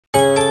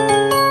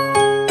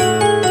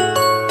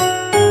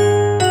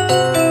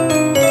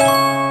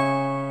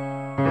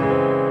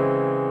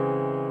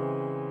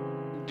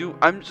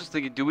I'm just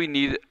thinking, do we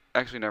need...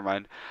 Actually, never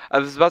mind. I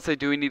was about to say,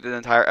 do we need an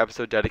entire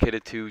episode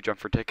dedicated to Jump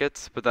for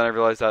Tickets? But then I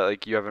realized that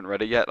like you haven't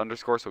read it yet,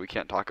 underscore, so we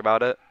can't talk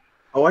about it.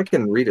 Oh, I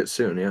can read it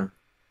soon, yeah.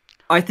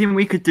 I think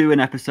we could do an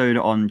episode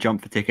on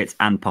Jump for Tickets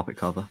and Puppet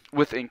Cover.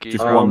 With Inky.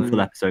 Just one full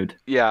episode.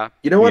 Yeah.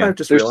 You know what Yeah. I've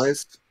just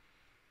realized?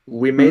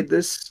 We made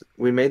this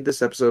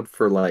episode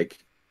for like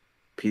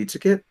Pizza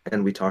Kit,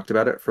 and we talked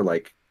about it for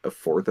like a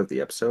fourth of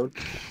the episode.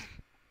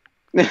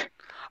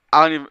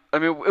 I don't even. I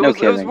mean,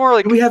 it was more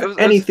like. Do we have it was,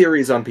 any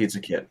theories on Pizza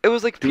Kit? It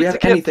was like Do we Pizza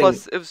have Kit anything-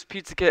 plus. It was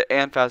Pizza Kit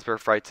and Fazbear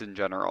Frights in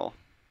general.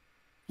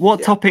 What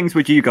Yeah. toppings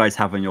would you guys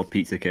have on your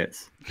pizza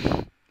kits?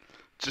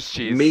 Just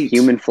cheese. Meat.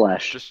 Human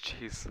flesh. Just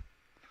cheese.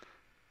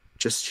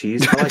 Just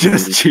cheese? I like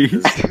Just meaty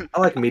cheese. pizzas. I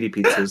like meaty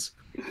pizzas.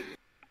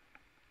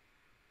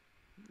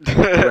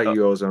 What about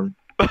you, Ozone?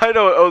 I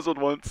know what Ozone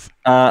wants.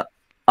 I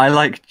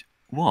like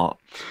what?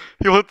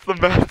 He wants the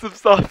massive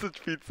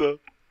sausage pizza.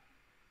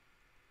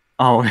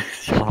 Oh,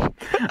 shut up.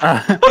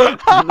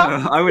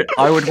 No,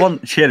 I would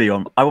want chili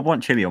on. I would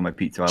want chili on my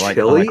pizza. I like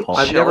Chili? I like hot.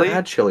 I've never Chili?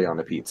 had chili on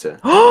a pizza.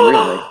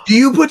 Really? Do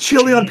you put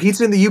chili on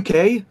pizza in the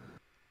UK?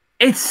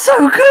 It's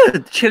so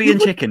good. Chili You and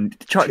put chicken.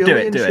 Do chili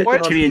it. and Do it. chicken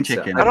on Chili and pizza.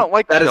 chicken. I don't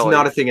like That is chili.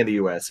 not a thing in the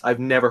US. I've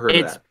never heard of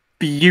It's that.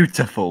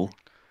 beautiful.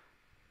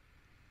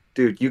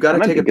 Dude, you gotta That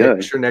might take a be good.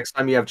 picture next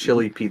time you have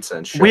chili pizza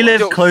and show We us. live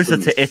Yo, closer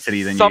please. to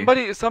Italy than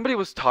you. Somebody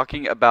was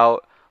talking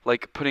about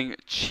like putting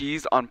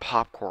cheese on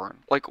popcorn.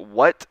 Like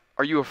what?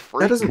 Are you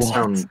afraid?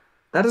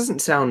 That doesn't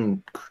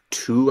sound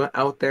too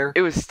out there.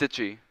 It was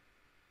stitchy.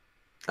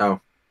 Oh.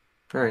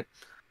 Alright.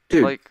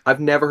 Dude, Like- I've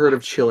never heard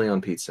of chili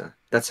on pizza.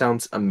 That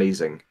sounds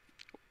amazing.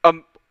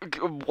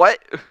 What?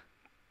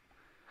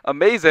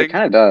 Amazing. It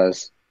kind of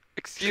does.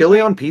 Excuse Chili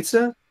me? on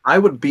pizza? I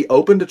would be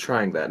open to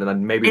trying that, and I'd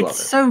maybe love It's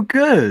it. so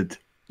good.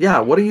 Yeah,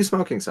 what are you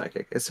smoking,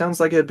 Psychic? It sounds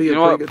like it'd be You a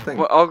know pretty what? good thing.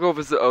 Well, I'll go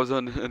visit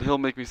Ozone and he'll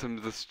make me some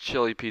of this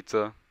chili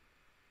pizza.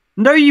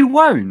 No, you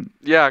won't.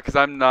 Yeah, because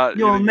I'm not.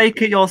 You'll eating-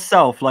 make it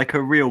yourself like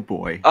a real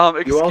boy. You all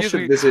Excuse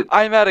should me. visit.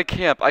 I'm at a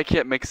camp. I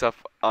can't make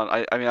stuff on.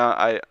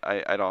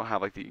 I don't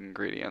have like the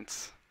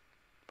ingredients.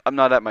 I'm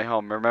not at my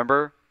home.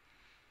 Remember?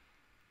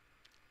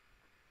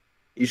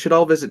 You should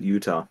all visit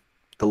Utah,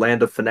 the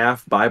land of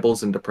FNAF,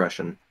 Bibles, and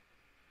depression.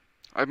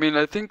 I mean,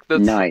 I think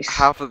that's Nice.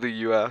 half of the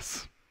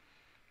U.S.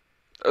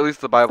 At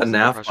least the Bible.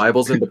 FNAF,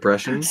 Bibles, and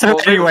depression. So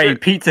Well, anyway, maybe-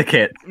 pizza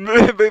kit.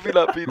 Maybe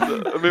not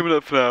pizza. Maybe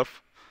not FNAF.